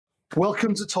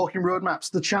Welcome to Talking Roadmaps,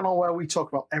 the channel where we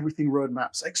talk about everything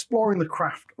roadmaps, exploring the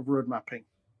craft of road mapping.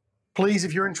 Please,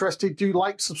 if you're interested, do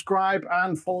like, subscribe,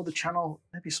 and follow the channel.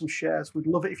 Maybe some shares. We'd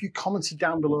love it if you commented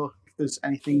down below if there's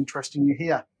anything interesting you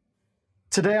hear.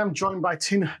 Today, I'm joined by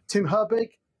Tim Herbig.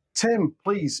 Tim,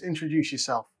 please introduce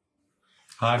yourself.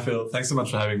 Hi, Phil. Thanks so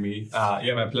much for having me.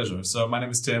 Yeah, my pleasure. So my name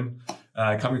is Tim,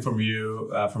 coming from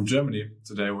Germany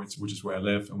today, which is where I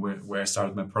live and where I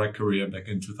started my product career back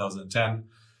in 2010.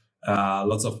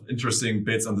 Lots of interesting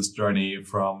bits on this journey,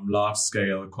 from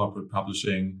large-scale corporate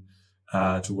publishing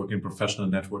to working in professional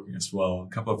networking as well.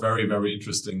 A couple of very, very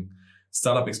interesting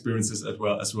startup experiences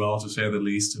as well, to say the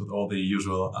least, with all the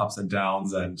usual ups and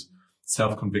downs and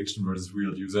self-conviction versus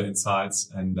real user insights,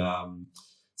 and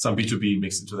some B2B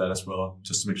mixed into that as well,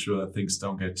 just to make sure that things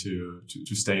don't get too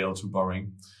stale, too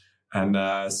boring. And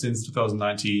since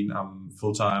 2019, I'm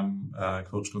full-time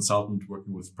coach consultant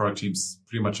working with product teams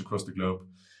pretty much across the globe,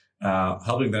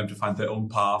 helping them to find their own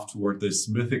path toward this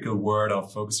mythical word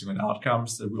of focusing on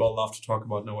outcomes that we all love to talk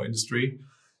about in our industry.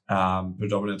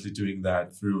 Predominantly doing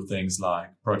that through things like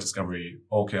product discovery,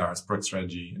 OKRs, product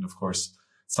strategy, and of course,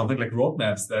 something like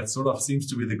roadmaps that sort of seems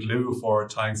to be the glue for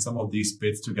tying some of these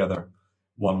bits together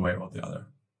one way or the other.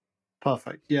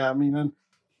 Perfect. Yeah, I mean, and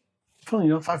funny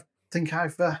enough,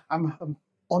 I'm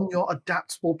on your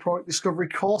adaptable product discovery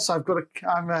course. I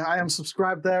am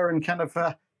subscribed there and kind of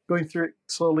going through it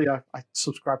slowly. I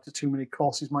subscribe to too many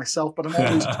courses myself, but I'm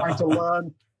always trying to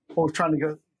learn or trying to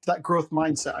go. That growth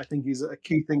mindset, I think, is a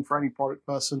key thing for any product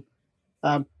person.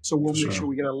 So we'll make sure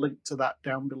we get a link to that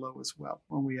down below as well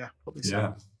when we put this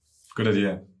out. Good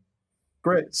idea.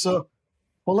 Great. So,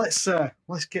 well, let's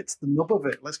get to the nub of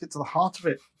it. Let's get to the heart of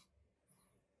it.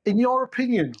 In your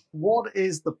opinion, what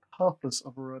is the purpose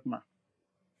of a roadmap?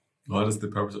 What is the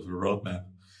purpose of a roadmap?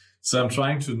 So I'm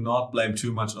trying to not blame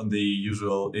too much on the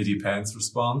usual "it depends"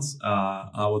 response.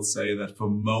 I would say that for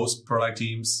most product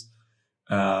teams,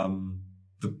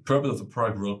 the purpose of the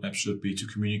product roadmap should be to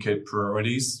communicate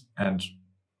priorities, and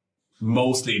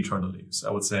mostly internally. So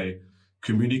I would say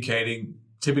communicating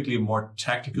typically more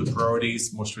tactical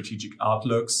priorities, more strategic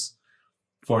outlooks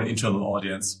for an internal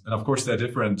audience. And of course, there are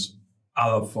different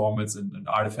other formats and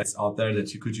artifacts out there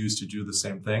that you could use to do the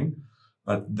same thing.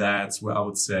 But that's where I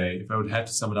would say, if I would have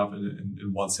to sum it up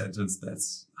in one sentence,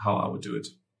 that's how I would do it.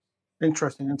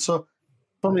 Interesting. And so,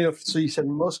 funny enough, so you said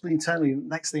mostly internally. The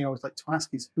next thing I always like to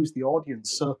ask is, who's the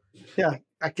audience? So, yeah,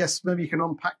 I guess maybe you can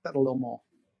unpack that a little more.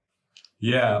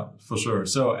 Yeah, for sure.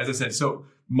 So, as I said,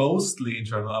 mostly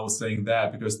internal, I was saying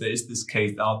that because there is this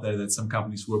case out there that some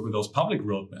companies work with those public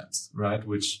roadmaps, right?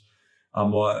 Which are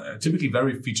more typically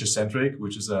very feature-centric,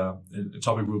 which is a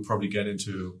topic we'll probably get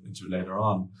into later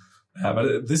on.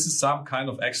 But this is some kind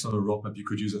of external roadmap you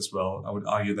could use as well. I would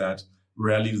argue that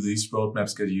rarely do these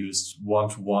roadmaps get used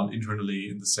one-to-one internally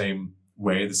in the same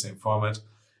way, the same format.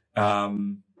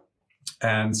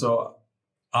 And so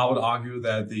I would argue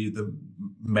that the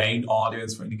main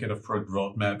audience for any kind of product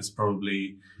roadmap is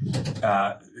probably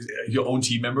your own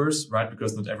team members, right?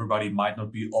 Because not everybody might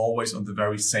not be always on the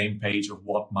very same page of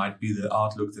what might be the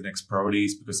outlook, the next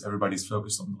priorities, because everybody's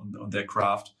focused on their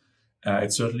craft.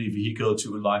 It's certainly a vehicle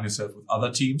to align yourself with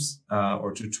other teams,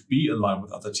 or to be aligned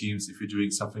with other teams if you're doing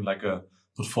something like a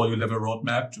portfolio level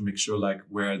roadmap, to make sure like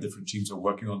where different teams are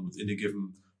working on within a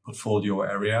given portfolio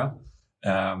area.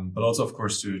 But also, of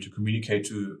course, to communicate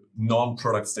to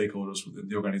non-product stakeholders within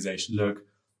the organization. Look,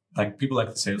 like people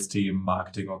like the sales team,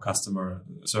 marketing, or customer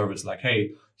service, like,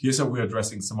 hey, here's how we're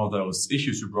addressing some of those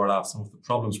issues you brought up, some of the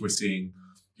problems we're seeing.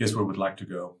 Here's where we'd like to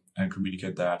go, and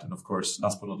communicate that. And of course,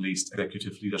 last but not least,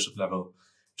 executive leadership level,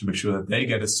 to make sure that they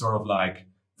get a sort of like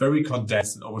very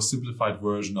condensed and oversimplified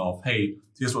version of, hey,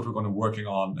 here's what we're going to be working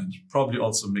on, and probably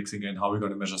also mixing in how we're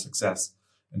going to measure success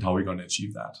and how we're going to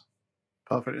achieve that.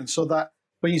 Perfect. And so that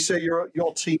when you say your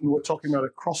team, we're talking about a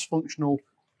cross-functional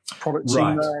product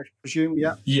team there, I presume,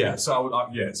 yeah? Yeah. So I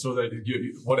would, so that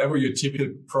whatever your typical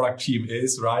product team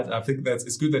is, right? I think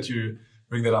it's good that you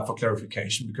bring that up for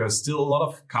clarification, because still a lot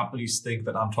of companies think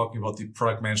that I'm talking about the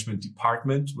product management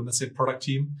department when I say product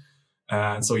team.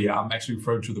 And so, yeah, I'm actually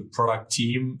referring to the product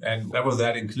team and whatever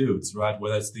that includes, right?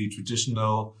 Whether it's the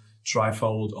traditional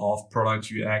trifold of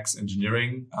product, UX,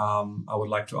 engineering. I would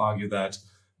like to argue that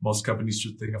most companies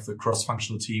should think of the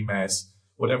cross-functional team as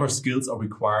whatever skills are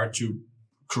required to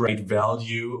create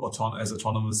value as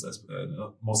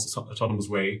most autonomous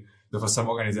way. There are some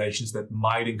organizations that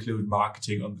might include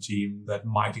marketing on the team, that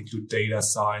might include data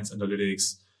science,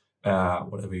 analytics,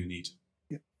 whatever you need.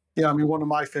 Yeah, I mean, one of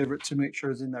my favorite to make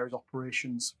sure is in there is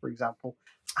operations, for example,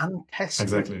 and testing.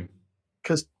 Exactly.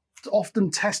 Because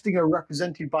often testing are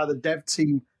represented by the dev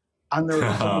team and they're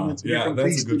a completely different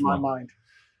beast in my mind.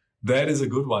 That is a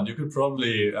good one. You could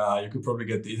probably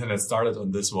get the internet started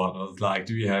on this one. Like,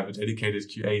 do you have a dedicated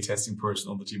QA testing person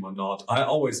on the team or not? I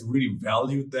always really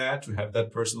valued that, to have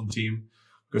that person on the team,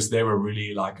 because they were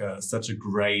really like such a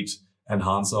great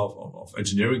enhancer of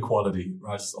engineering quality,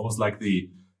 right? It's almost like the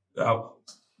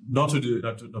not to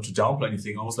downplay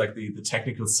anything, almost like the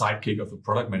technical sidekick of the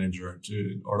product manager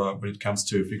when it comes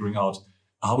to figuring out,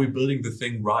 are we building the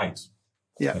thing right?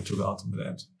 Yeah, to the ultimate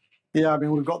end. Yeah, I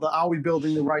mean, we've got the, are we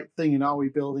building the right thing and are we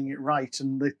building it right?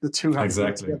 And the two have to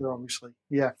go together, obviously.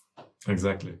 Yeah.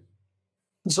 Exactly.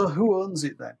 So who owns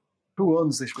it then? Who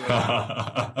owns this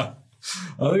roadmap?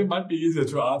 I think it might be easier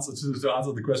to answer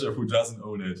the question of who doesn't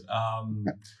own it. I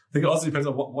think it also depends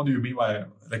on what do you mean by,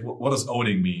 like, what does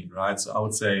owning mean, right? So I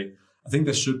would say, I think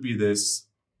there should be this,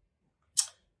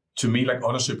 to me, like,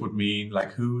 ownership would mean,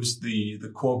 like, who's the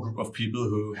core group of people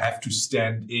who have to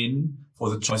stand in for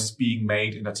the choices being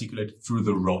made and articulated through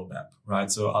the roadmap,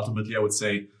 right? So ultimately, I would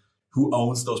say, who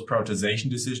owns those prioritization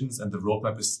decisions, and the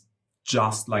roadmap is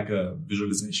just like a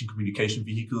visualization communication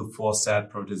vehicle for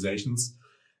said prioritizations.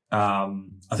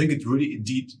 I think it really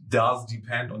indeed does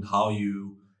depend on how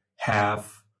you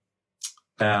have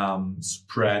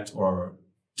spread or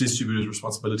distributed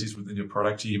responsibilities within your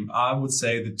product team. I would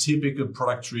say the typical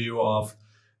product trio of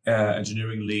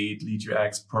engineering lead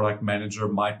UX, product manager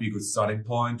might be a good starting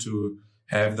point to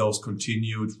have those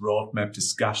continued roadmap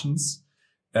discussions.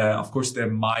 Of course, there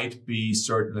might be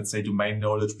certain, let's say, domain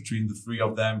knowledge between the three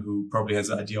of them, who probably has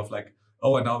an idea of, like,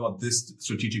 oh, I know about this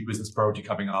strategic business priority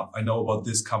coming up. I know about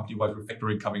this company-wide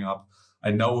refactoring coming up.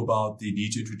 I know about the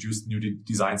need to introduce a new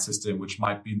design system, which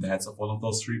might be in the heads of one of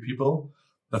those three people.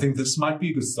 I think this might be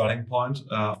a good starting point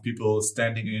of people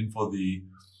standing in for the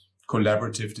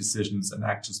collaborative decisions and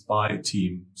actions by a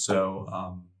team.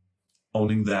 So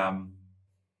owning them,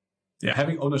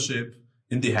 having ownership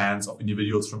in the hands of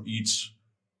individuals from each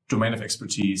domain of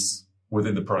expertise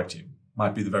within the product team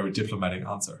might be the very diplomatic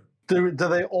answer. Do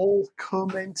they all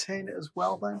co-maintain it as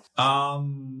well then?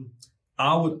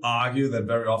 I would argue that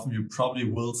very often you probably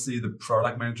will see the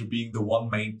product manager being the one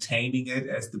maintaining it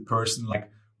as the person, like,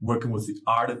 working with the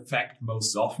artifact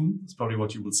most often. That's probably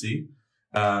what you will see.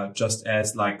 Just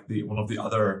as, like, one of the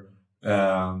other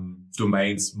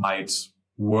domains might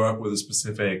work with a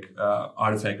specific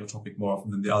artifact or topic more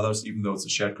often than the others, even though it's a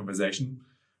shared conversation,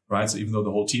 right? So even though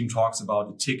the whole team talks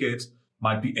about a ticket,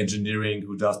 might be engineering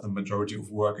who does the majority of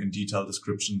work and detailed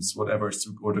descriptions, whatever,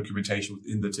 or documentation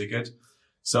within the ticket.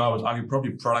 So I would argue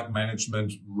probably the product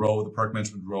management role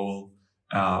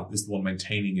is the one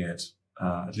maintaining it.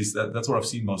 At least that's what I've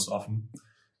seen most often.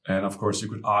 And of course, you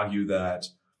could argue that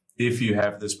if you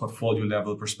have this portfolio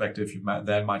level perspective, you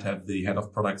might have the head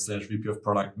of product / VP of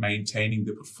product maintaining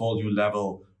the portfolio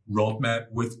level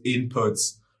roadmap with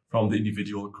inputs from the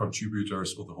individual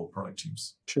contributors or the whole product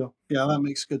teams. Sure. Yeah, that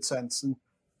makes good sense. And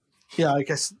yeah, I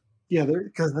guess,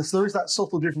 because there is that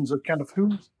subtle difference of kind of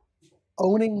who's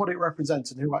owning what it represents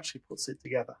and who actually puts it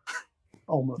together.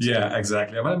 Almost. Yeah,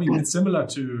 exactly. I mean, it's similar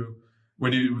to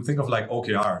when you would think of, like,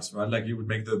 OKRs, right? Like, you would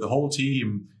make the whole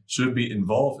team should be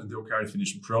involved in the OKR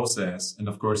definition process. And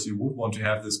of course, you would want to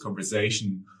have this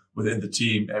conversation within the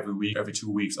team every week, every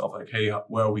 2 weeks of, like, hey,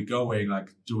 where are we going? Like,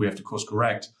 do we have to course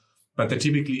correct? But there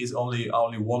typically is only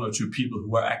one or two people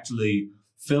who are actually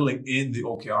filling in the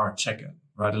OKR check-in,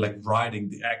 right? Like, writing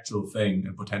the actual thing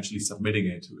and potentially submitting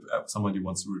it to someone who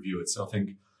wants to review it. So I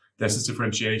think there's this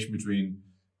differentiation between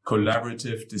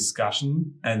collaborative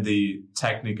discussion and the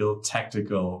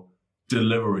tactical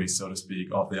delivery, so to speak,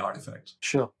 of the artifact.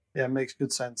 Sure. Yeah, it makes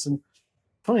good sense. And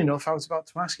funny enough, I was about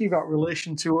to ask you about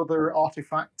relation to other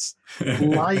artifacts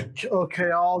like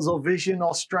OKRs or vision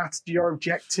or strategy or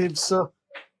objectives. So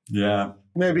yeah,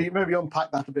 maybe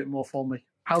unpack that a bit more for me.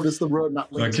 How does the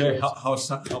roadmap link? Okay,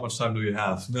 how much time do you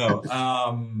have? No.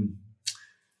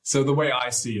 So the way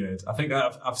I see it, I think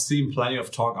I've seen plenty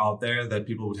of talk out there that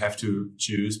people would have to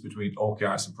choose between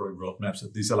OKRs and product roadmaps.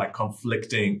 That these are like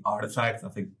conflicting artifacts. I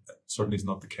think that certainly is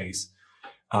not the case.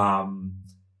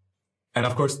 And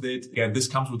of course, this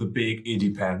comes with a big it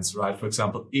depends, right? For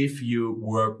example, if you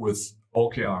work with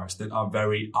OKRs that are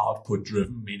very output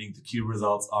driven, meaning the key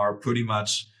results are pretty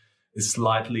much a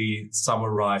slightly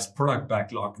summarized product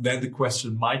backlog, then the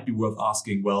question might be worth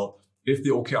asking, well, if the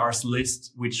OKRs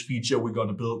list which feature we're going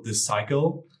to build this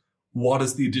cycle, what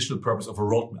is the additional purpose of a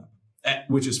roadmap?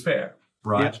 Which is fair,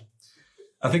 right? Yeah.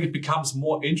 I think it becomes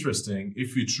more interesting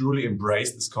if you truly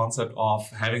embrace this concept of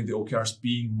having the OKRs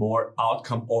being more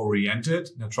outcome oriented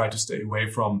and try to stay away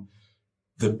from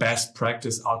the best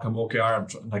practice outcome OKR.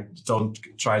 Don't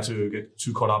try to get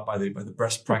too caught up by the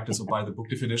best practice or by the book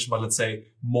definition, but let's say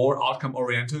more outcome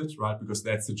oriented, right? Because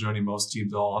that's the journey most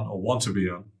teams are on or want to be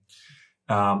on.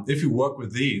 If you work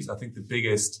with these, I think the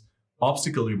biggest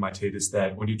obstacle you might hit is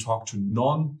that when you talk to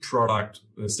non-product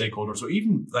stakeholders or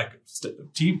even like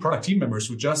product team members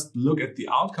who just look at the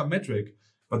outcome metric,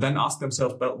 but then ask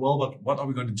themselves, but what are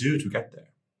we going to do to get there,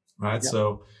 right? Yeah.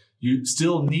 So you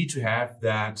still need to have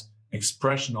that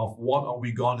expression of what are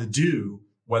we going to do,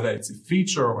 whether it's a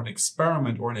feature or an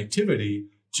experiment or an activity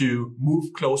to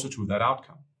move closer to that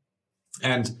outcome.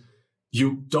 And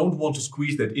you don't want to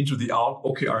squeeze that into the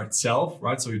OKR itself,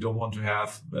 right? So you don't want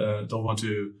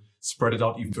to spread it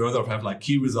out even further or have like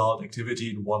key result activity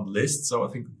in one list. So I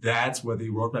think that's where the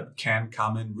roadmap can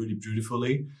come in really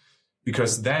beautifully,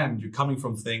 because then you're coming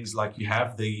from things like you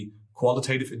have the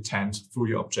qualitative intent through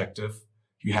your objective.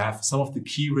 You have some of the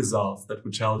key results that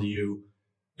would tell you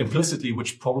implicitly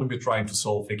which problem you're trying to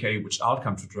solve, aka which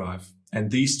outcome to drive. And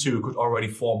these two could already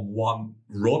form one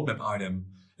roadmap item.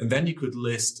 And then you could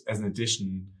list as an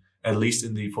addition, at least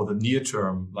for the near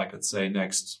term, like let's say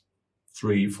next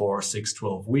 3, 4, 6,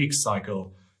 12 weeks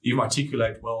cycle, even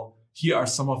articulate, well, here are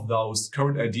some of those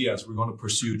current ideas we're going to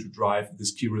pursue to drive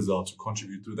this key result to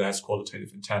contribute to that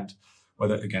qualitative intent,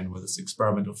 whether it's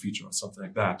experiment or feature or something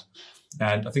like that.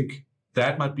 And I think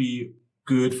that might be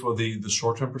good for the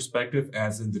short-term perspective,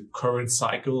 as in the current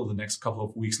cycle, the next couple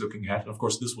of weeks looking ahead. And of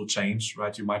course, this will change,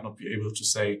 right? You might not be able to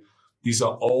say, these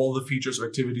are all the features or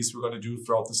activities we're going to do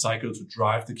throughout the cycle to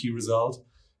drive the key result.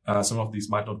 Some of these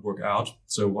might not work out.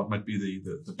 So what might be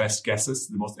the best guesses,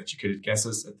 the most educated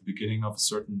guesses at the beginning of a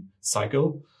certain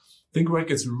cycle? I think where it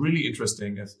gets really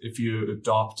interesting is if you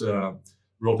adopt a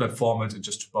roadmap format, and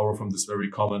just to borrow from this very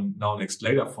common now, next,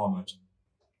 later format.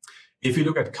 If you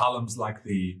look at columns like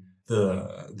the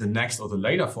next or the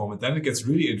later format, then it gets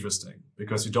really interesting,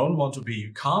 because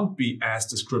you can't be as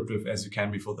descriptive as you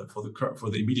can be for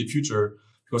the immediate future,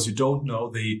 because you don't know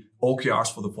the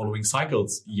OKRs for the following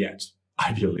cycles yet,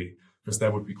 ideally, because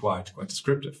that would be quite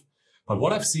descriptive. But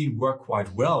what I've seen work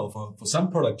quite well for some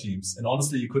product teams, and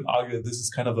honestly, you could argue that this is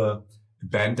kind of a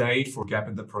band-aid for gap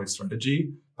in the product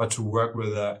strategy, but to work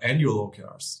with annual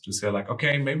OKRs, to say like,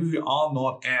 okay, maybe we are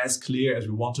not as clear as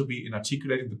we want to be in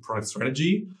articulating the product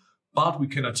strategy, but we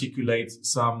can articulate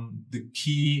the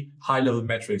key high-level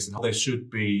metrics and how they should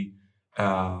be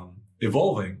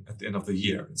evolving at the end of the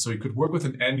year. And so you could work with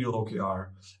an annual OKR,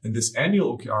 and this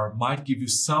annual OKR might give you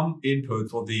some input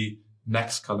for the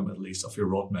next column, at least, of your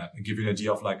roadmap, and give you an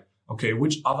idea of like, okay,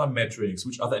 which other metrics,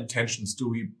 which other intentions do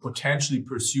we potentially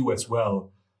pursue as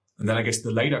well? And then I guess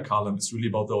the later column is really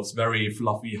about those very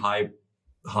fluffy,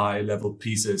 high level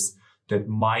pieces that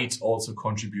might also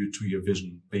contribute to your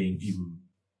vision being even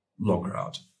longer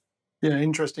out. Yeah,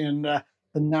 interesting. And the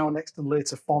now, next, and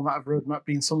later format of roadmap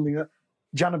being something that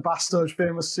Jana Bastow is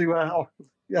famous to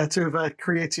have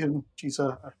created, and she's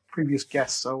a previous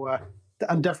guest. So,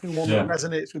 and definitely one that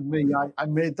resonates with me. I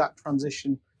made that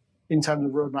transition in terms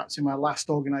of roadmaps in my last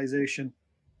organization.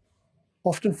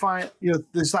 Often find,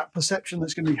 there's that perception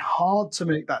that's going to be hard to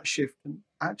make that shift. And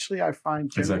actually, I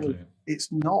find generally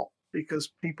it's not,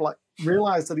 because people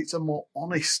realize that it's a more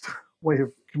honest way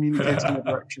of communicating the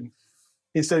direction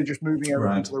instead of just moving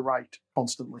everything to the right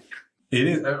constantly. It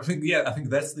is. I think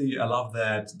that's I love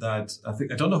that.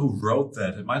 I don't know who wrote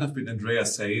that. It might have been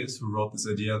Andreas Sayers who wrote this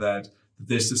idea that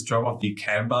there's this term of the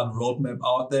Kanban roadmap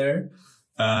out there,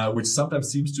 which sometimes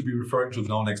seems to be referring to the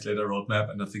now, next, later roadmap.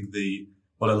 And I think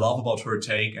what I love about her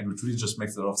take, and which really just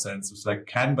makes a lot of sense, is like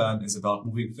Kanban is about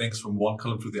moving things from one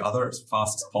column to the other as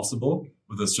fast as possible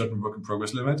with a certain work in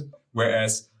progress limit.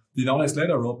 Whereas the now, next,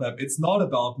 later roadmap, it's not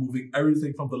about moving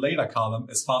everything from the later column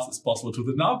as fast as possible to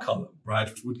the now column, right?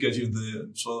 Which would get you in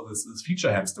the sort of this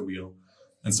feature hamster wheel.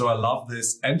 And so I love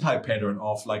this anti-pattern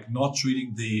of like not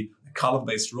treating the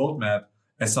column-based roadmap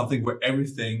as something where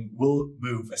everything will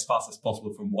move as fast as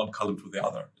possible from one column to the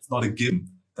other. It's not a given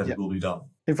that it will be done.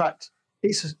 In fact,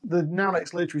 it's the now,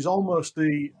 next, later is almost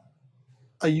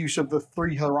a use of the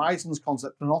 3 horizons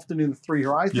concept, and often in the 3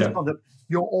 horizons concept,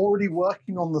 you're already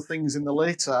working on the things in the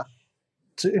later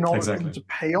in order for them to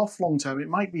pay off long term. It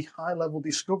might be high level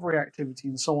discovery activity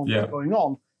and so on that's going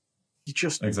on. You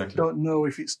just don't know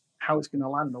how it's going to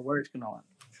land or where it's going to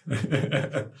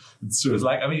land. It's true. It's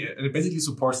like, it basically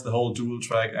supports the whole dual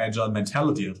track agile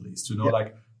mentality, at least, to know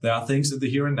like there are things in the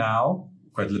here and now,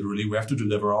 quite literally, we have to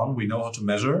deliver on. We know how to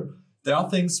measure. There are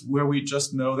things where we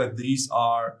just know that these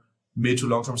are mid to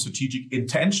long-term strategic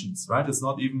intentions, right? It's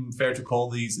not even fair to call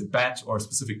these a bet or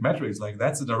specific metrics. Like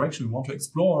that's the direction we want to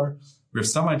explore. We have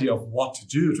some idea of what to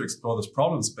do to explore this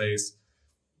problem space.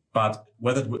 But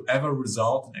whether it will ever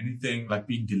result in anything like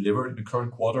being delivered in the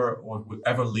current quarter or it will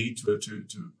ever lead to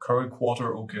current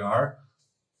quarter OKR,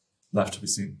 left to be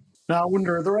seen. Now, I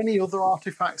wonder, are there any other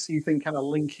artifacts that you think kind of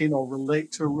link in or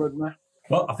relate to a roadmap?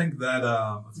 Well, I think that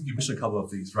I think you mentioned a couple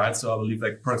of these, right? So I believe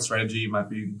like product strategy might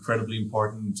be an incredibly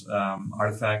important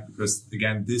artifact because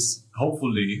again, this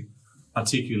hopefully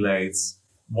articulates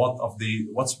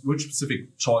which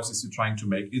specific choices you're trying to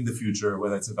make in the future,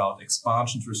 whether it's about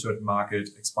expansion to a certain market,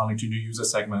 expanding to new user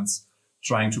segments,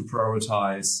 trying to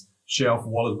prioritize share of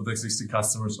wallet with existing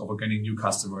customers over getting new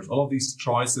customers. All of these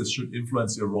choices should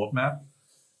influence your roadmap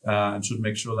and should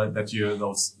make sure that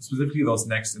specifically those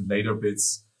next and later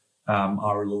bits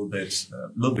are a little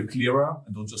bit clearer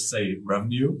and don't just say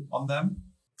revenue on them.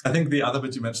 I think the other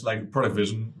bit you mentioned, like product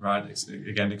vision, right?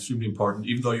 Again, extremely important,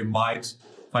 even though you might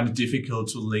find it difficult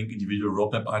to link individual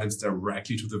roadmap items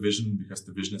directly to the vision because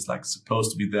the vision is like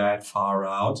supposed to be that far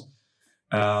out.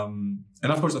 And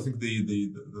of course, I think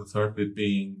the third bit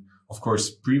being, of course,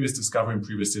 previous discovery and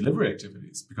previous delivery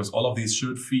activities, because all of these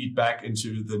should feed back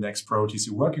into the next priorities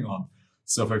you're working on.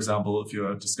 So, for example, if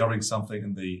you're discovering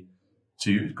something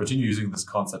to continue using this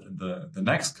concept in the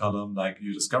next column, like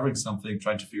you're discovering something,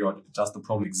 trying to figure out, does the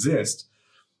problem exist?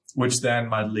 Which then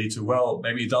might lead to, well,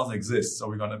 maybe it doesn't exist. So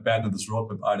we're going to abandon this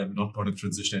roadmap item and not going to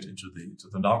transition it into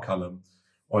the now column.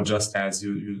 Or just as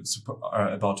you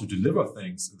are about to deliver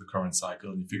things in the current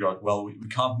cycle and you figure out, well, we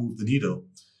can't move the needle.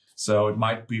 So it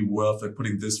might be worth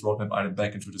putting this roadmap item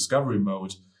back into discovery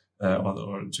mode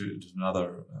or to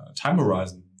another time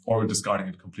horizon, or discarding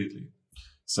it completely.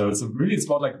 So it's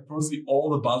about like probably all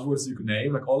the buzzwords you can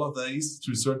name, like all of these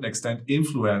to a certain extent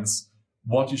influence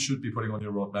what you should be putting on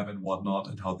your roadmap and what not,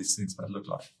 and how these things might look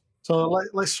like. So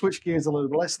let's switch gears a little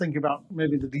bit. Let's think about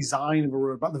maybe the design of a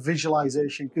roadmap, the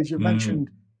visualization, because you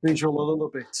mentioned visual a little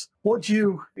bit. What do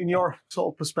you, in your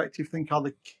sort of perspective, think are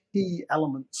the key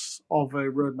elements of a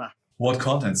roadmap? What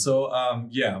content? So,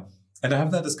 and I have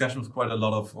that discussion with quite a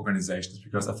lot of organizations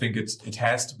because I think it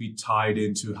has to be tied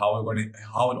into how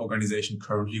an organization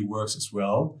currently works as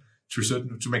well,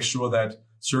 to make sure that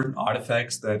certain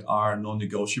artifacts that are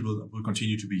non-negotiable will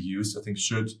continue to be used. I think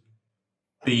should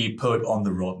be put on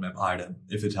the roadmap item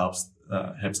if it helps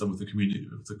them with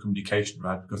the communication,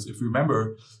 right? Because if you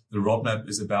remember, the roadmap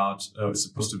is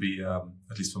supposed to be,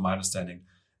 at least from my understanding,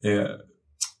 a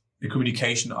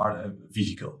communication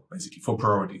vehicle basically for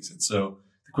priorities. And so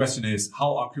the question is,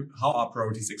 how are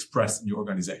priorities expressed in your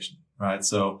organization, right?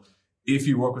 So if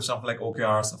you work with something like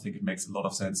OKRs, I think it makes a lot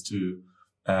of sense to,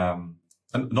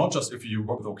 and not just if you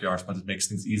work with OKRs, but it makes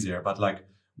things easier. But like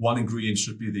one ingredient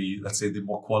should be the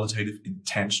more qualitative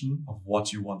intention of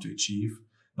what you want to achieve.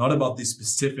 Not about the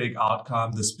specific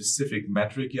outcome, the specific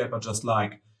metric yet, but just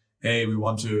like, hey, we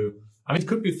want to, it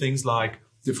could be things like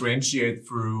differentiate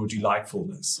through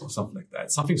delightfulness or something like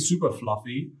that. Something super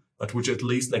fluffy, but which at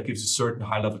least like gives you certain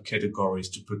high level categories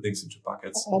to put things into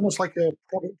buckets. Almost like a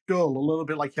product goal, a little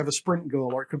bit like you have a sprint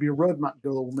goal, or it could be a roadmap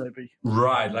goal, maybe.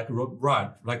 Right, like a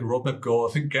roadmap goal.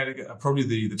 I think probably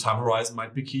the time horizon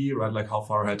might be key, right? Like how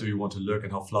far ahead do you want to look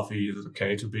and how fluffy is it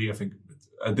okay to be? I think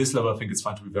at this level, I think it's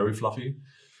fine to be very fluffy.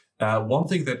 One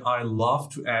thing that I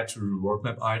love to add to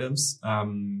roadmap items,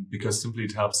 because simply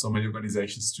it helps so many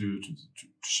organizations to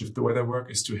shift the way they work,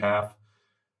 is to have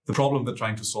the problem they're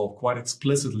trying to solve quite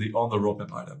explicitly on the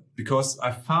roadmap item. Because I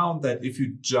found that if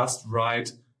you just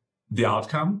write the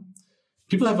outcome,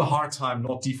 people have a hard time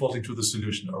not defaulting to the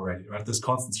solution already, right? This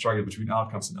constant struggle between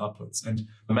outcomes and outputs. And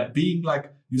being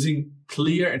like using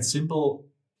clear and simple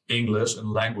English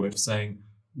and language, saying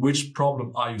which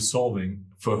problem are you solving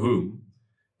for whom,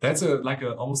 that's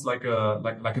almost like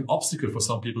an obstacle for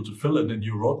some people to fill in a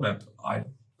new roadmap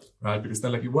item, right? Because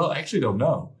they're like, well, I actually don't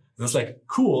know. And it's like,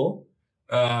 cool.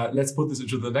 Let's put this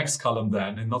into the next column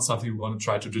then, and not something we want to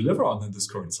try to deliver on in this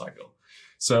current cycle.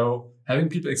 So having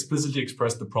people explicitly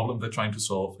express the problem they're trying to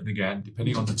solve. And again,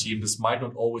 depending on the team, this might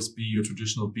not always be your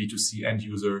traditional B2C end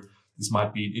user. This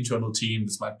might be an internal team.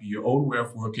 This might be your own way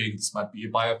of working. This might be a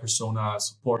buyer persona,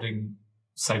 supporting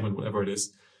segment, whatever it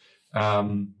is.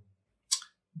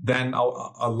 Then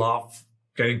I love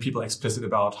getting people explicit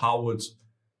about how would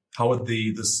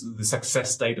the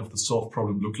success state of the solved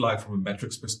problem look like from a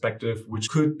metrics perspective, which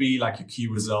could be like a key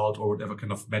result or whatever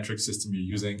kind of metric system you're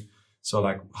using. So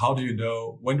like,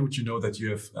 when would you know that you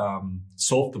have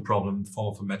solved the problem in the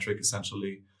form of a metric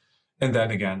essentially? And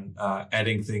then again,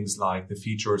 adding things like the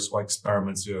features or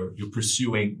experiments you're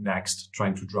pursuing next,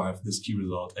 trying to drive this key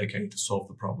result, aka to solve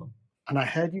the problem. And I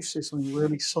heard you say something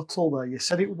really subtle there. You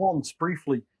said it once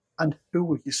briefly, and who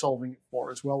were you solving it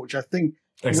for as well, which I think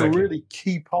is a really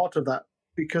key part of that,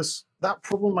 because that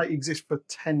problem might exist for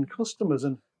 10 customers,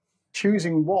 and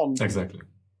choosing one, Exactly.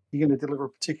 you're going to deliver a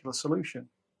particular solution,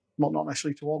 not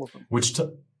necessarily to all of them.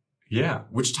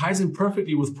 Which ties in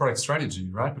perfectly with product strategy,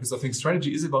 right? Because I think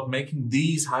strategy is about making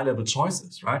these high-level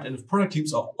choices, right? And if product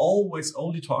teams are always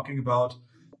only talking about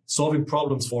solving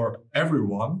problems for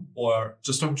everyone, or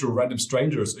just talking to random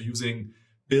strangers, or using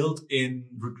built-in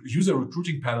user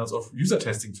recruiting panels of user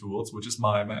testing tools, which is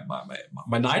my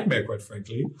nightmare, quite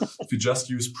frankly. If you just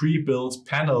use pre-built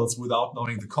panels without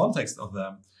knowing the context of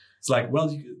them, it's like,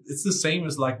 well, it's the same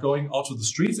as like going out to the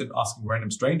streets and asking random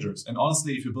strangers. And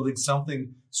honestly, if you're building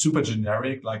something super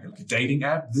generic, like a dating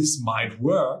app, this might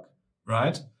work,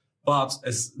 right? But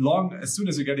as soon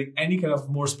as you're getting any kind of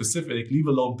more specific, leave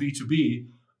alone B2B,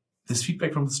 this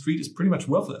feedback from the street is pretty much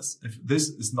worthless if this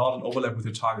is not an overlap with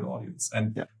your target audience.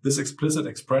 And this explicit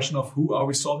expression of who are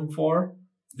we solving for?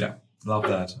 Yeah, love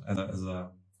that as an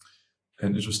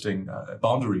interesting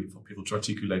boundary for people to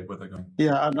articulate where they're going.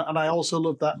 Yeah, and I also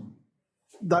love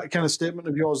that kind of statement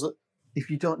of yours that if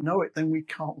you don't know it, then we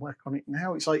can't work on it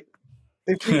now. It's like,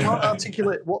 if we can't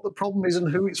articulate what the problem is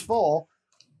and who it's for,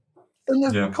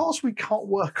 then of course we can't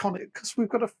work on it because we've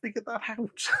got to figure that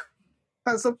out.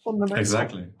 That's a fundamental.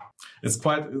 Exactly. It's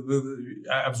quite,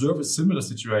 I observe a similar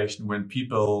situation when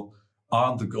people are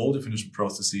on the goal definition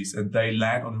processes and they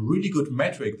land on a really good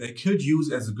metric they could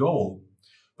use as a goal.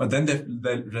 But then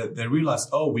they realize,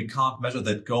 oh, we can't measure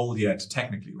that goal yet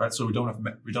technically, right? So we don't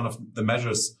have the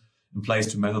measures in place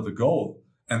to measure the goal.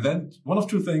 And then one of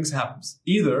two things happens.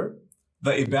 Either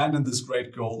they abandon this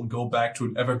great goal and go back to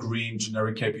an evergreen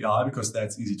generic KPI because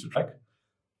that's easy to track.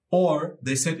 Or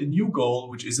they set a new goal,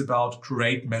 which is about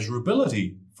create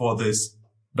measurability for this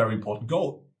very important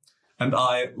goal. And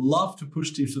I love to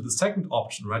push teams to the second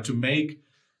option, right? To make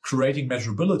creating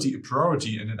measurability a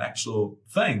priority and an actual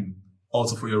thing.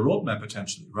 Also for your roadmap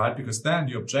potentially, right? Because then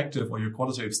your objective or your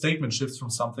quantitative statement shifts from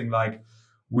something like,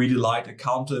 we delight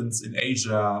accountants in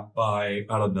Asia by,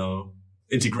 I don't know,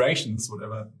 integrations,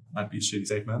 whatever might be a shitty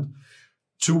statement,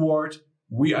 toward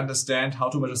we understand how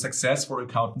to measure success for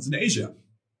accountants in Asia.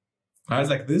 Right?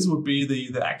 Like this would be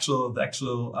the actual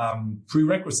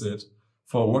prerequisite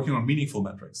for working on meaningful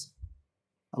metrics.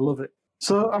 I love it.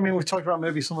 So, I mean, we've talked about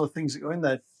maybe some of the things that go in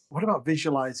there. What about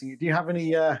visualizing it? Do you have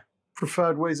any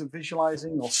preferred ways of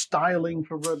visualizing or styling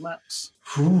for roadmaps?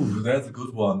 That's a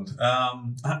good one.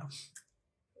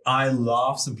 I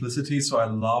love simplicity, so I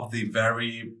love the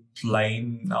very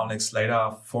plain now next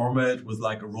later format with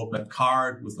like a roadmap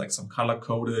card with like some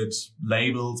color-coded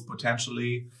labels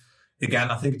potentially.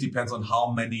 Again, I think it depends on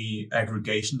how many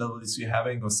aggregation levels you're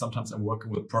having, or sometimes I'm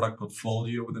working with product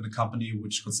portfolio within a company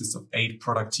which consists of 8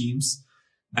 product teams.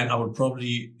 And I would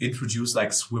probably introduce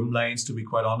like swim lanes, to be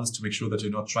quite honest, to make sure that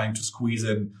you're not trying to squeeze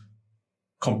in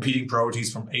competing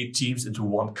priorities from 8 teams into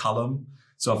one column.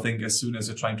 So I think as soon as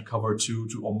you're trying to cover two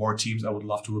or more teams, I would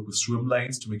love to work with swim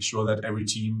lanes to make sure that every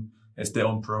team has their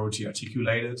own priority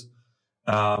articulated.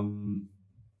 Other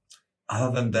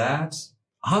than that,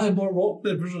 are there more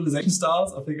roadmap visualization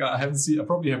styles? I think I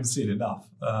probably haven't seen enough.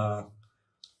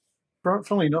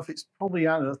 Funnily enough, it's probably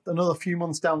another few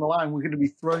months down the line, we're going to be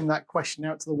throwing that question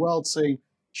out to the world saying,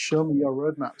 show me your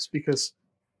roadmaps. Because,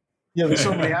 there's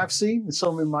so many I've seen, there's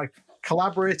so many of my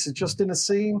collaborators just in a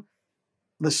scene,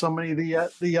 there's so many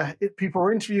the people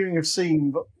we're interviewing have seen,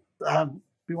 but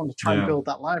we want to try and build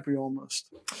that library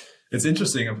almost. It's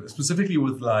interesting, specifically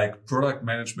with like product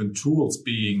management tools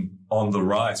being on the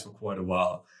rise for quite a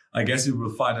while. I guess you will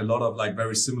find a lot of like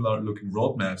very similar looking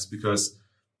roadmaps because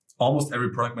almost every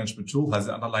product management tool has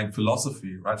an underlying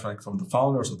philosophy, right? Like from the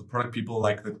founders or the product people,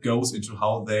 like that goes into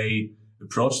how they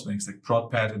approach things, like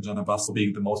ProdPad and Janabas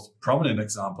being the most prominent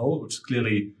example, which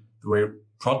clearly the way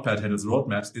ProdPad handles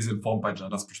roadmaps is informed by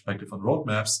Jana's perspective on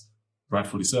roadmaps,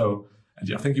 rightfully so.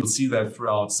 And I think you'll see that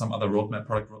throughout some other roadmap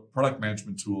product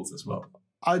management tools as well.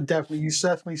 You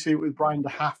certainly see it with Brian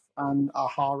DeHaff and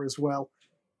AHA as well.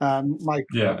 My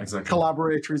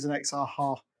collaborator is an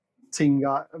ex-AHA team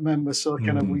member, so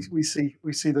kind of we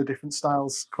see the different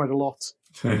styles quite a lot.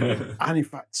 And in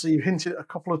fact, so you hinted at a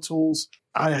couple of tools.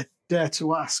 I dare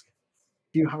to ask,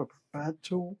 do you have a preferred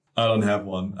tool? I don't have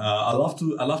one. I love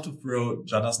to throw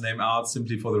Jana's name out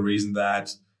simply for the reason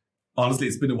that honestly,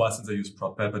 it's been a while since I used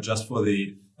ProdPad, but just for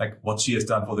the like what she has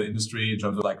done for the industry in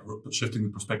terms of like shifting the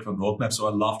perspective on roadmap. So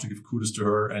I love to give kudos to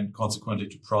her and consequently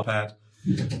to ProdPad.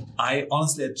 I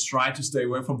honestly try to stay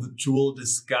away from the tool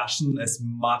discussion as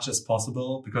much as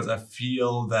possible because I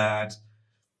feel that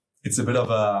it's a bit of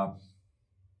a,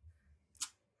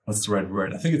 what's the right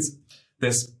word? I think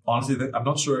I'm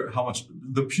not sure how much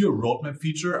the pure roadmap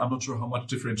feature, I'm not sure how much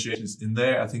differentiation is in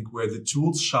there. I think where the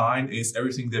tools shine is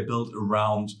everything they build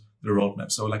around the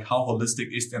roadmap. So like how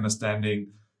holistic is the understanding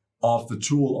of the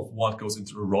tool of what goes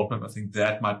into a roadmap. I think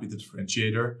that might be the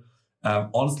differentiator.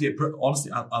 Honestly,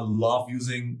 I love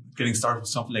getting started with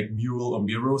something like Mural or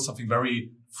Miro, something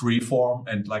very freeform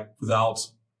and like without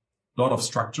a lot of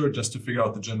structure, just to figure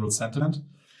out the general sentiment.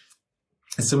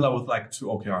 It's similar with like two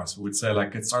OKRs. We would say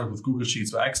like get started with Google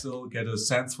Sheets or Excel, get a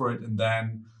sense for it, and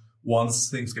then once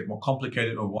things get more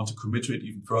complicated or want to commit to it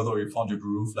even further, or you found your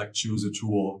groove, like choose a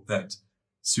tool that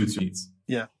suits your needs.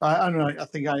 Yeah, I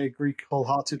think I agree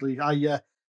wholeheartedly. I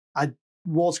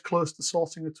was close to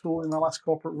sourcing a tool in my last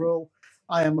corporate role.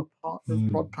 I am a part of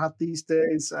ProdPad these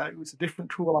days. It was a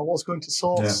different tool I was going to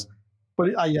source,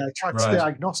 but I tried to stay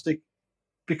agnostic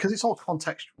because it's all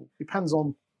contextual. Depends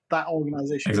on that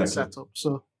organization and setup.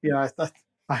 So yeah,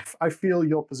 I feel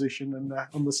your position and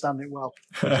understand it well.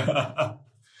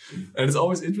 And it's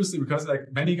always interesting because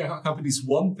like many companies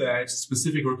want that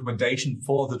specific recommendation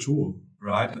for the tool,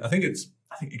 right? And I think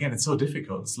again, it's so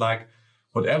difficult. It's like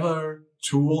whatever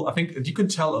tool, I think you can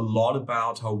tell a lot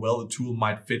about how well the tool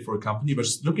might fit for a company, but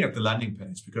just looking at the landing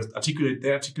page, because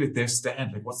they articulate their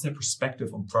stand, like what's their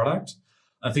perspective on product.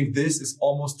 I think this is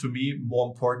almost to me more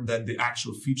important than the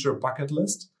actual feature bucket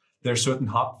list. There are certain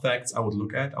hard facts I would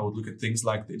look at. I would look at things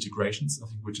like the integrations, I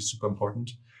think, which is super important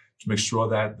to make sure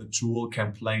that the tool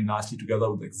can play nicely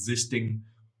together with existing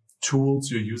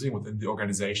tools you're using within the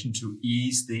organization to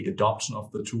ease the adoption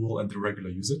of the tool and the regular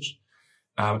usage.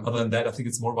 Other than that, I think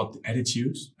it's more about the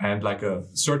attitude and like a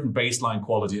certain baseline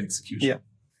quality execution. Yeah,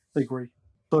 I agree.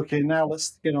 Okay, now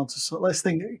let's get on to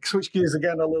switch gears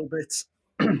again a little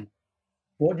bit.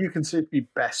 What do you consider to be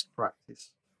best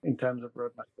practice in terms of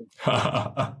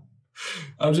roadmapping?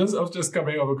 I was just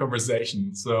coming off a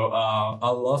conversation, so I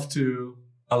love to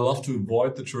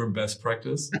avoid the term best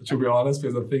practice, to be honest,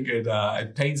 because I think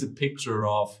it paints a picture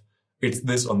of it's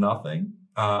this or nothing.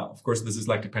 Of course, this is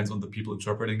like depends on the people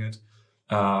interpreting it.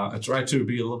 I try to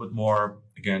be a little bit more,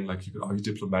 again, like you could argue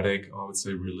diplomatic, or I would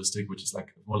say realistic, which is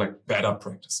like more like better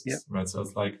practices, right? So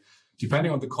it's like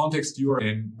depending on the context you are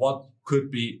in, what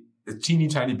could be a teeny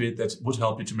tiny bit that would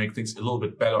help you to make things a little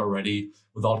bit better already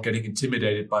without getting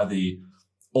intimidated by the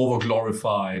over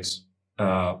glorified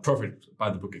perfect by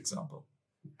the book example.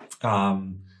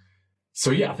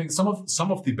 So yeah, I think some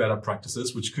of the better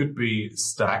practices, which could be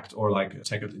stacked or like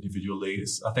tackled individually,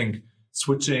 is I think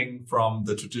switching from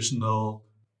the traditional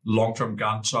long-term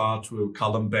Gantt chart to a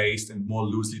column-based and more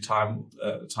loosely defined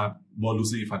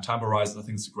time horizon. I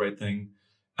think it's a great thing.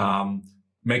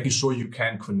 Making sure you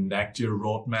can connect your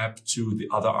roadmap to the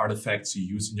other artifacts you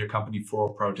use in your company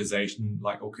for prioritization,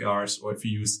 like OKRs, or if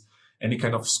you use any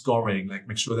kind of scoring, like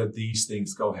make sure that these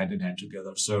things go hand in hand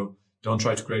together. So don't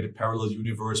try to create a parallel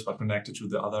universe, but connect it to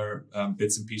the other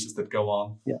bits and pieces that go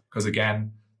on. Yeah. Because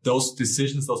again, those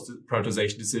decisions, those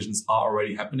prioritization decisions are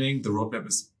already happening. The roadmap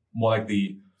is more like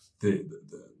the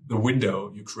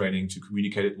window you're creating to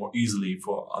communicate it more easily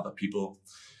for other people.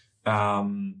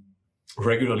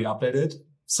 Regularly updated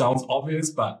sounds obvious,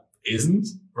 but isn't,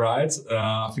 right?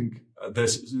 I think there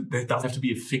does have to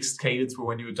be a fixed cadence for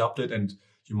when you adopt it, and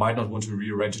you might not want to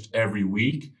rearrange it every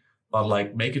week, but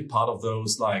like make it part of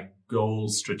those like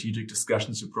goals, strategic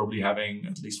discussions you're probably having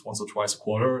at least once or twice a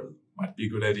quarter. Might be a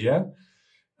good idea.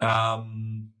 I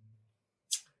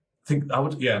think I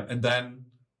would, and then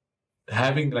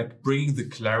having like bringing the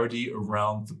clarity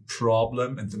around the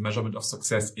problem and the measurement of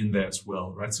success in there as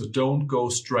well, right? So don't go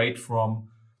straight from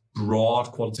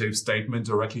broad qualitative statement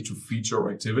directly to feature or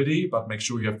activity, but make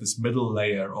sure you have this middle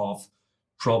layer of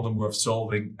problem worth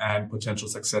solving and potential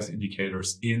success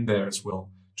indicators in there as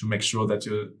well, to make sure that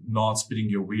you're not spinning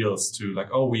your wheels to like,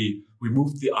 oh, we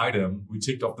moved the item, we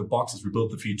ticked off the boxes, we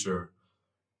built the feature,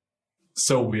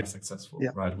 so we are successful,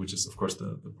 right? Which is, of course,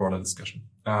 the broader discussion.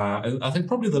 And I think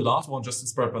probably the last one, just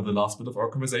inspired by the last bit of our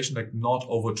conversation, like not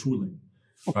over tooling,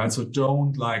 right? So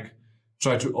don't like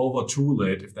try to over tool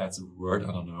it, if that's a word,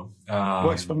 I don't know.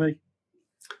 Works for me.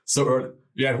 So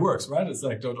yeah, it works, right? It's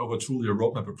like don't over tool your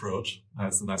roadmap approach.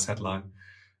 That's a nice headline.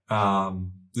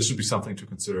 This should be something to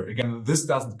consider. Again, this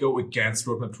doesn't go against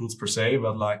roadmap tools per se,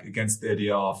 but like against the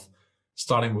idea of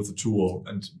starting with a tool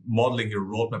and modeling your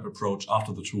roadmap approach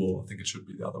after the tool. I think it should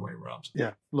be the other way around.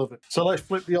 Yeah, love it. So let's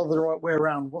flip the other way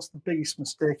around. What's the biggest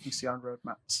mistake you see on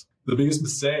roadmaps? The biggest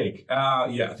mistake?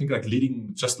 I think like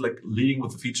leading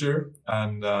with the feature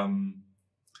and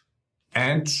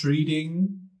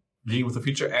leading with the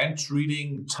feature and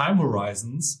treating time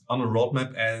horizons on a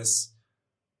roadmap as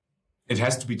it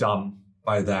has to be done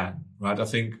by then, right? I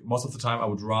think most of the time I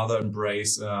would rather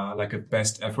embrace like a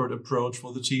best effort approach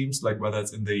for the teams, like whether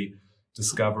it's in the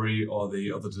discovery or the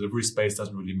delivery space,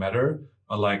 doesn't really matter.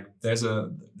 But like there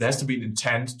has to be an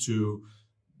intent to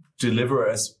deliver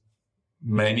as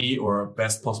many or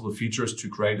best possible features to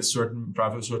drive a certain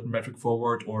metric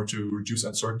forward or to reduce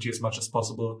uncertainty as much as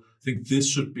possible. I think this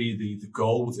should be the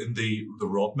goal within the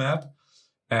roadmap,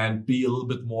 and be a little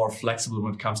bit more flexible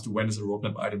when it comes to when is a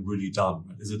roadmap item really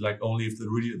done. Is it like only if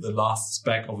the last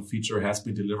spec of a feature has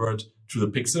been delivered to the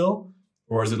pixel,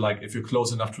 or is it like if you're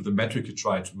close enough to the metric you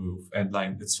try to move, and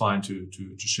like it's fine to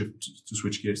shift, to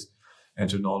switch gears and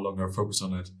to no longer focus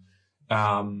on it.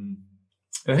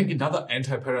 I think another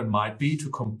anti-pattern might be to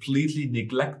completely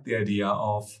neglect the idea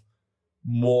of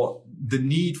the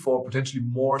need for potentially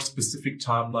more specific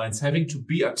timelines having to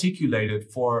be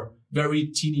articulated for very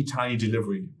teeny tiny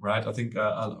delivery, right? I think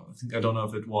I don't know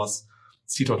if it was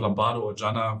Cito Lombardo or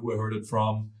Jana who I heard it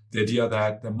from, the idea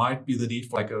that there might be the need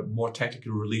for like a more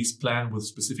tactical release plan with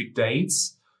specific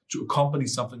dates to accompany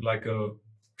something like a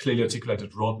clearly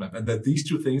articulated roadmap, and that these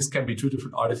two things can be two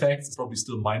different artifacts. It's probably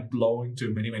still mind-blowing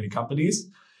to many, many companies.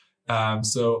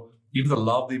 So even though I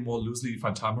love the more loosely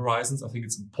defined time horizons, I think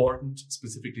it's important,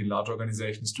 specifically in large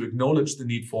organizations, to acknowledge the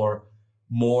need for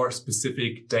more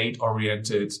specific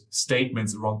date-oriented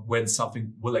statements around when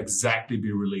something will exactly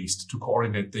be released to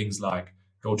coordinate things like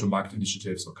go-to-market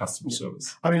initiatives or customer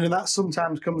service. I mean, and that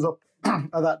sometimes comes up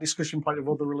at that discussion point of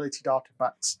other related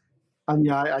artifacts.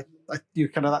 And I you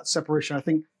kind of that separation. I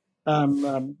think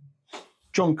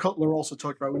John Cutler also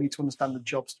talked about we need to understand the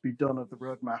jobs to be done of the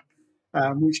roadmap,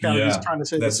 which kind of is trying to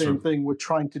say the same thing. We're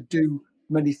trying to do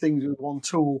many things with one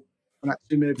tool, and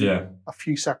actually maybe a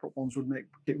few separate ones would make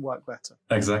it work better.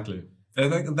 Exactly.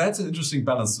 And I think that's an interesting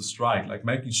balance to strike, like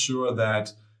making sure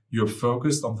that you're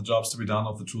focused on the jobs to be done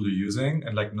of the tool you're using,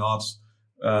 and like not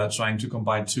trying to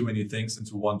combine too many things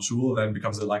into one tool, then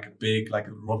becomes a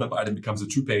roadmap item becomes a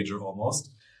 2-pager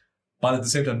almost. But at the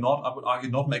same time, I would argue,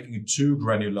 not making it too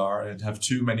granular and have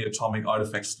too many atomic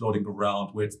artifacts floating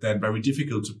around, where it's then very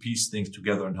difficult to piece things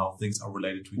together and how things are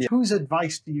related to each other. Whose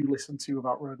advice do you listen to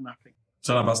about road mapping?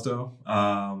 Gianna Basto,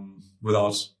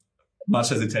 without much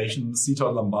hesitation.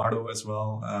 Cito Lombardo as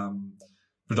well,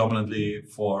 predominantly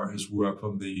for his work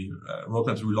on the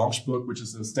Roadmap to Relaunch book, which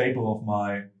is a staple of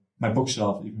my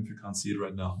bookshelf, even if you can't see it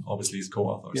right now. Obviously, his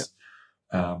co-authors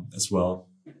as well.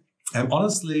 And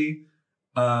honestly,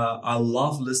 I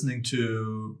love listening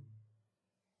to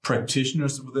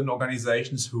practitioners within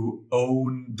organizations who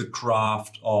own the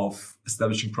craft of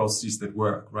establishing processes that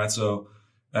work, right? So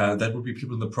that would be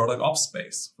people in the product ops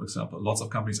space, for example. Lots of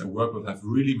companies I work with have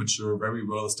really mature, very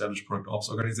well-established product ops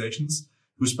organizations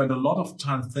who spend a lot of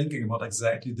time thinking about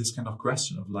exactly this kind of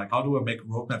question of like, how do I make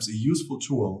roadmaps a useful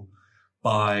tool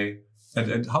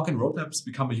and how can roadmaps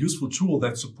become a useful tool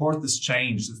that support this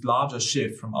change, this larger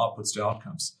shift from outputs to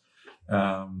outcomes?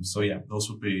 Those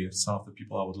would be some of the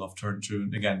people I would love to turn to.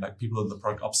 And again, like people in the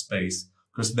product ops space,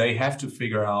 because they have to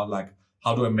figure out like,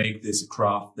 how do I make this a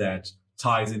craft that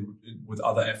ties in with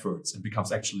other efforts and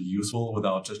becomes actually useful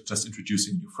without just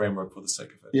introducing a new framework for the sake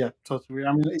of it. Yeah, totally.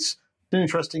 I mean, it's an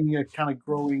interesting kind of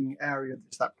growing area,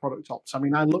 is that product ops. I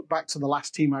mean, I look back to the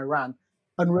last team I ran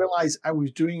and realized I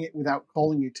was doing it without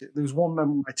calling it. There was one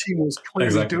member of my team who was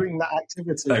clearly doing that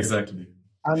activity. Exactly.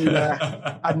 And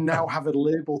I now have a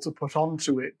label to put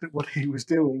onto it, what he was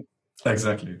doing.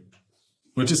 Exactly.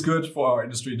 Which is good for our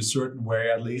industry in a certain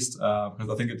way, at least, because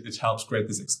I think it helps create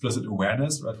this explicit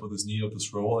awareness, right, for this need of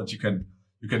this role. And you can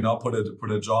now put a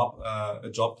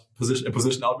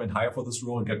position out and hire for this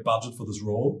role and get budget for this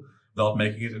role without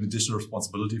making it an additional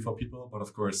responsibility for people. But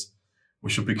of course, we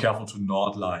should be careful to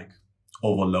not like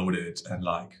overload it and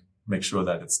like make sure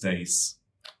that it stays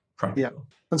practical. Yeah.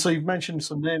 And so you've mentioned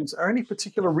some names. Are any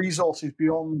particular resources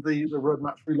beyond the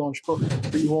Roadmap Relaunch book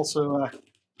that you also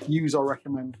use or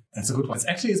recommend? That's a good one.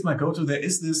 It's my go-to. There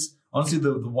is this, honestly,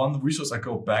 the one resource I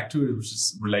go back to, which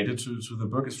is related to the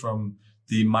book, is from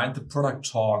the Mind the Product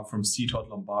talk from Cito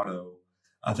Lombardo.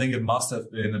 I think it must have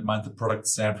been at Mind the Product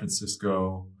San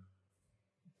Francisco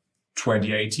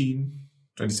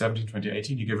 2017,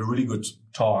 2018. He gave a really good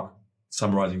talk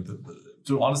summarizing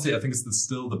so honestly, I think it's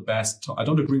still the best. I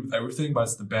don't agree with everything, but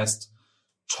it's the best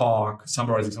talk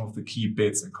summarizing some of the key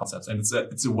bits and concepts. And it's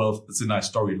a nice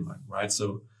storyline, right?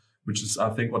 So, which is, I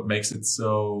think, what makes it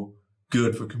so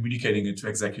good for communicating it to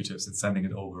executives and sending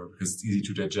it over, because it's easy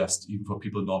to digest, even for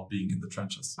people not being in the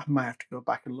trenches. I might have to go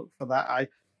back and look for that.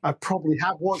 I probably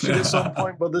have watched it at some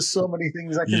point, but there's so many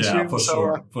things I consume. Yeah, for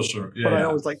sure. Yeah, but I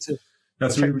always like to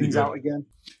check things out again.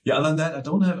 Yeah, other than that,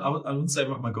 I wouldn't say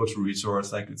my go-to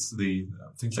resource. Like it's the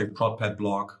things like ProdPad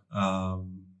blog.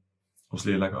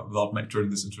 Obviously, like without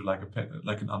turning this into like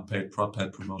an unpaid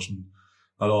ProdPad promotion,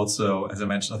 but also, as I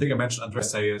mentioned, I think I mentioned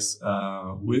Andres Sayes,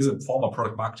 who is a former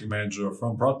product marketing manager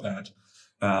from ProdPad,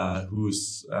 who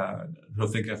I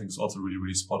think is also really,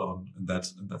 really spot on in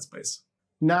that space.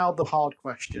 Now the hard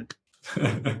question.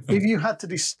 If you had to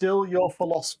distill your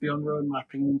philosophy on road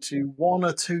mapping into 1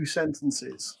 or 2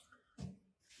 sentences,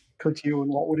 could you, and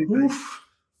what would it be? Oof.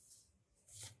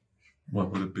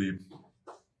 What would it be?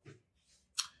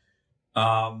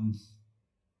 I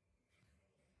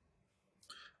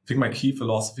think my key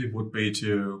philosophy would be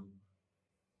to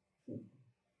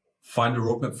find a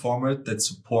roadmap format that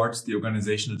supports the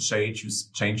organizational change you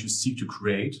seek to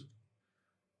create,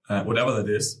 whatever that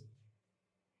is,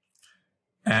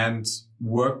 and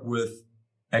work with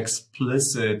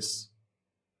explicit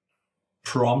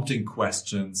prompting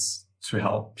questions to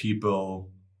help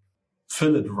people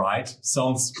fill it right.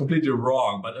 Sounds completely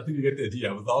wrong, but I think you get the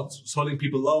idea. Without telling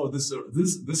people, oh, this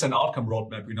is an outcome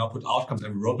roadmap. We now put outcomes in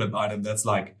every roadmap item.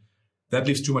 That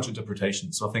leaves too much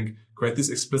interpretation. So I think create this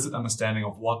explicit understanding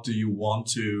of what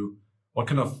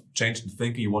kind of change in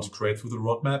thinking you want to create through the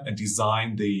roadmap, and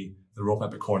design the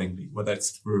roadmap accordingly, whether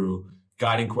it's through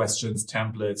guiding questions,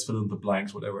 templates, fill in the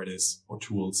blanks, whatever it is, or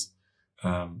tools.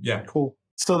 Cool.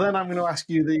 So then I'm going to ask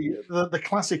you the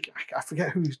classic, I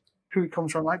forget who it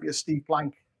comes from, it might be a Steve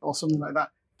Blank or something like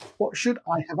that. What should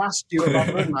I have asked you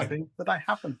about road mapping that I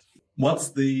haven't?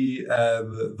 What's the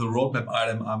roadmap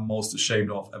item I'm most ashamed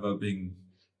of ever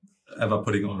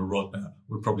putting on a roadmap?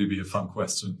 Would probably be a fun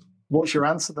question. What's your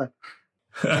answer then?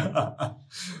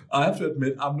 I have to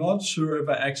admit, I'm not sure if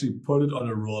I actually put it on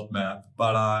a roadmap,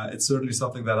 but it's certainly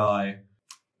something that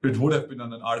it would have been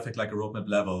on an artifact like a roadmap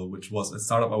level, which was a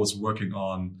startup I was working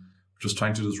on, which was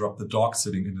trying to disrupt the dog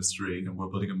sitting industry. And we're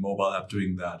building a mobile app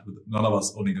doing that, with none of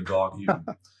us owning a dog even,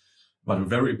 but we're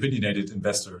very opinionated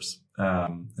investors.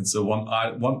 And so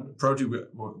one project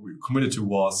we committed to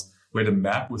was, we had a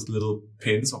map with little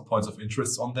pins or points of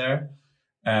interest on there.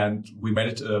 And we made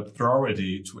it a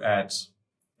priority to add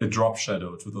a drop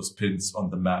shadow to those pins on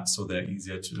the map so they're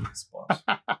easier to spot.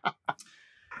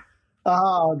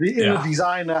 The inner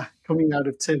designer coming out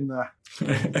of Tim there.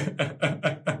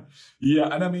 Yeah,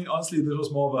 and I mean, honestly, this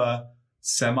was more of a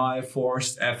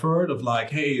semi-forced effort of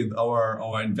like, hey,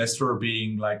 our investor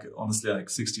being like, honestly, like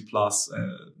 60 plus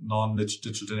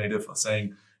non-digital native are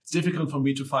saying, it's difficult for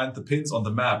me to find the pins on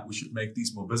the map. We should make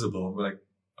these more visible. We're like,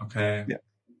 okay,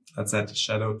 let's add a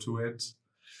shadow to it.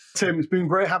 Tim, it's been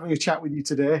great having a chat with you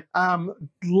today.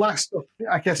 Last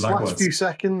few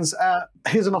seconds,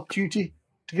 here's an opportunity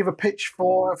to give a pitch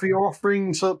for your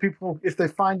offering so that people, if they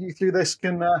find you through this,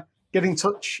 can get in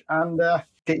touch and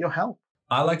get your help.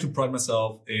 I like to pride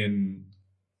myself in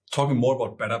talking more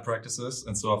about better practices.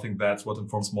 And so I think that's what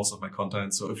informs most of my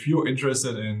content. So if you're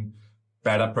interested in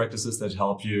better practices that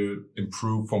help you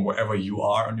improve from wherever you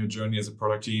are on your journey as a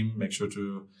product team, make sure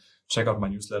to check out my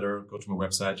newsletter, go to my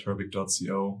website,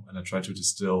 herbig.co, and I try to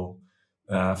distill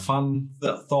fun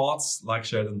thoughts like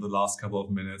shared in the last couple of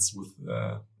minutes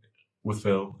with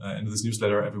Phil. And this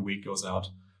newsletter every week goes out,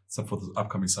 except for the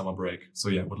upcoming summer break. So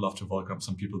yeah, would love to welcome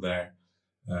some people there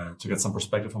to get some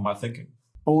perspective on my thinking.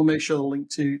 I will make sure the link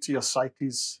to your site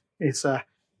is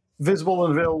visible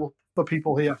and available for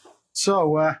people here.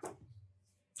 So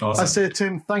awesome. I say,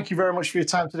 Tim, thank you very much for your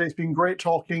time today. It's been great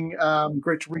talking,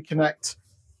 great to reconnect.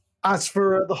 As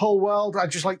for the whole world,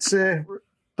 I'd just like to say,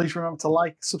 please remember to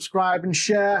like, subscribe, and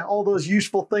share all those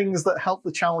useful things that help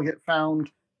the channel get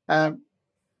found.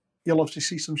 You'll obviously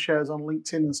see some shares on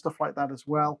LinkedIn and stuff like that as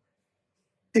well.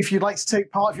 If you'd like to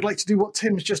take part, if you'd like to do what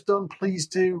Tim's just done, please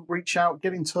do reach out,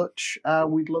 get in touch.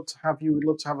 We'd love to have you. We'd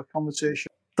love to have a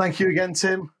conversation. Thank you again,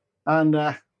 Tim,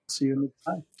 and see you next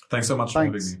time. Thanks so much for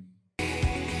having me.